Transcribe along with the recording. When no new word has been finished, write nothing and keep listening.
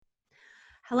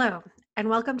Hello, and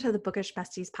welcome to the Bookish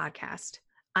Besties podcast.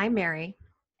 I'm Mary,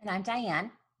 And I'm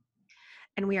Diane.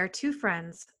 and we are two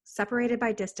friends separated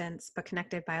by distance but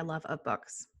connected by a love of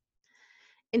books.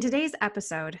 In today's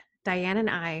episode, Diane and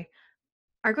I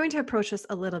are going to approach this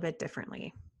a little bit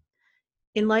differently.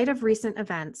 In light of recent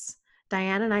events,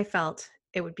 Diane and I felt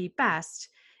it would be best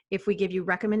if we give you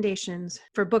recommendations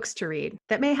for books to read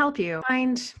that may help you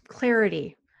find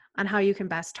clarity on how you can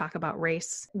best talk about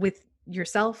race with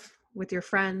yourself, with your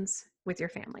friends, with your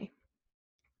family.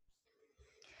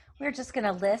 We're just going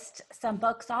to list some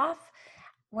books off.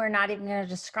 We're not even going to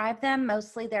describe them.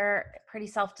 Mostly they're pretty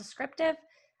self-descriptive.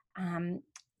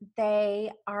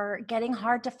 They are getting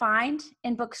hard to find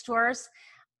in bookstores.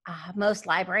 Most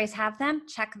libraries have them.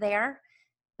 Check there.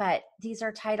 But these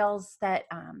are titles that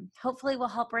hopefully will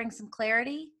help bring some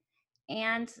clarity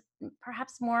and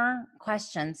perhaps more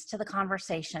questions to the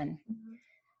conversation. Mm-hmm.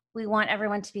 We want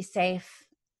everyone to be safe,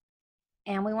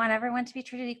 and we want everyone to be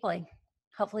treated equally.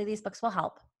 Hopefully these books will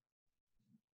help.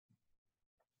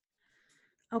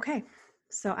 Okay,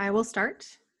 so I will start.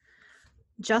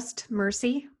 Just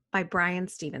Mercy by Bryan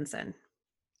Stevenson.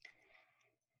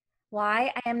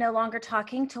 Why I Am No Longer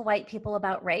Talking to White People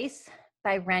About Race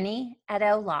by Rennie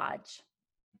Edo-Lodge.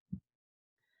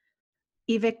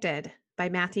 Evicted by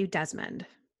Matthew Desmond.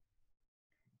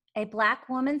 A Black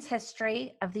Woman's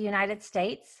History of the United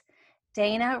States,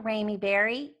 Dana Ramey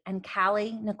Berry and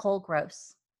Callie Nicole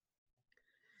Gross.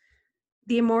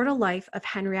 The Immortal Life of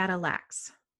Henrietta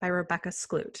Lacks by Rebecca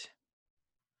Skloot.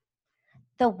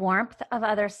 The Warmth of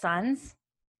Other Suns,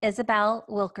 Isabel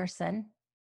Wilkerson.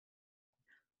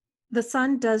 The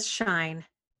Sun Does Shine,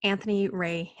 Anthony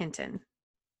Ray Hinton.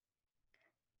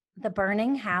 The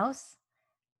Burning House,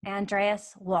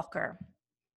 Andreas Walker.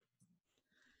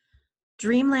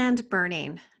 Dreamland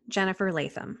Burning, Jennifer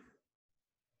Latham.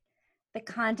 The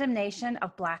Condemnation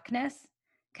of Blackness,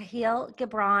 Kahil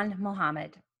Gibran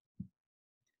Muhammad.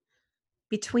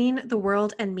 Between the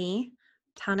World and Me,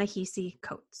 Ta-Nehisi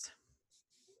Coates.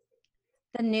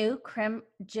 The New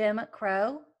Jim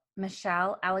Crow,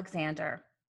 Michelle Alexander.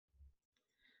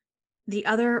 The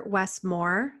Other Wes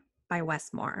Moore by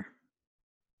Wes Moore.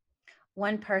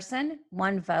 One Person,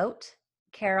 One Vote,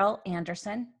 Carol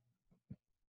Anderson.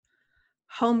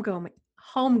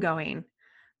 Homegoing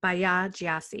by Yaa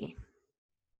Gyasi.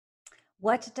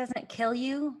 What Doesn't Kill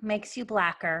You Makes You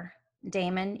Blacker,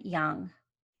 Damon Young.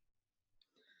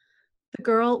 The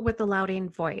Girl with the Louding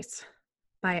Voice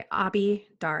by Abi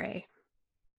Dare.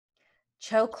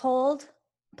 Chokehold,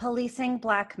 Policing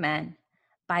Black Men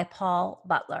by Paul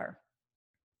Butler.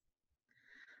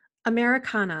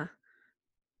 Americana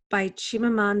by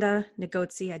Chimamanda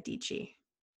Ngozi Adichie.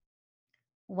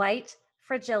 White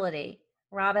Fragility,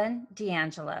 Robin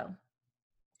DiAngelo.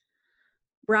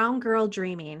 Brown Girl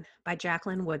Dreaming by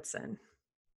Jacqueline Woodson.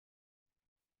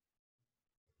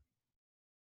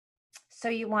 So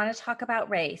you want to talk about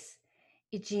race.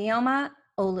 Ijeoma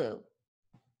Olu.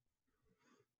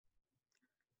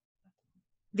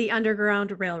 The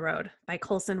Underground Railroad by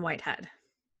Colson Whitehead.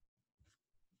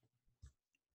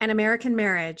 An American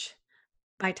Marriage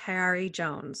by Tayari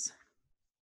Jones.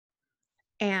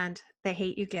 And The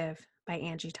Hate You Give by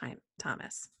Angie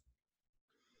Thomas.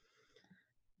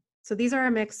 So these are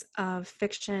a mix of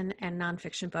fiction and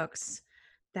nonfiction books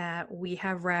that we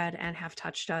have read and have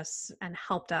touched us and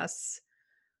helped us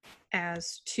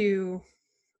as two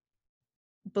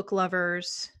book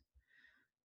lovers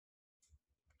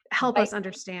help us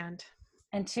understand.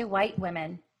 And two white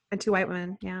women. And two white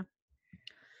women, yeah.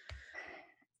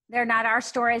 They're not our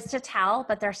stories to tell,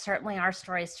 but they're certainly our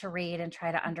stories to read and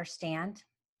try to understand.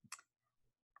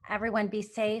 Everyone be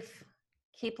safe,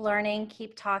 keep learning,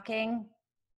 keep talking,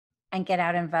 and get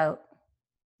out and vote.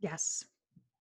 Yes.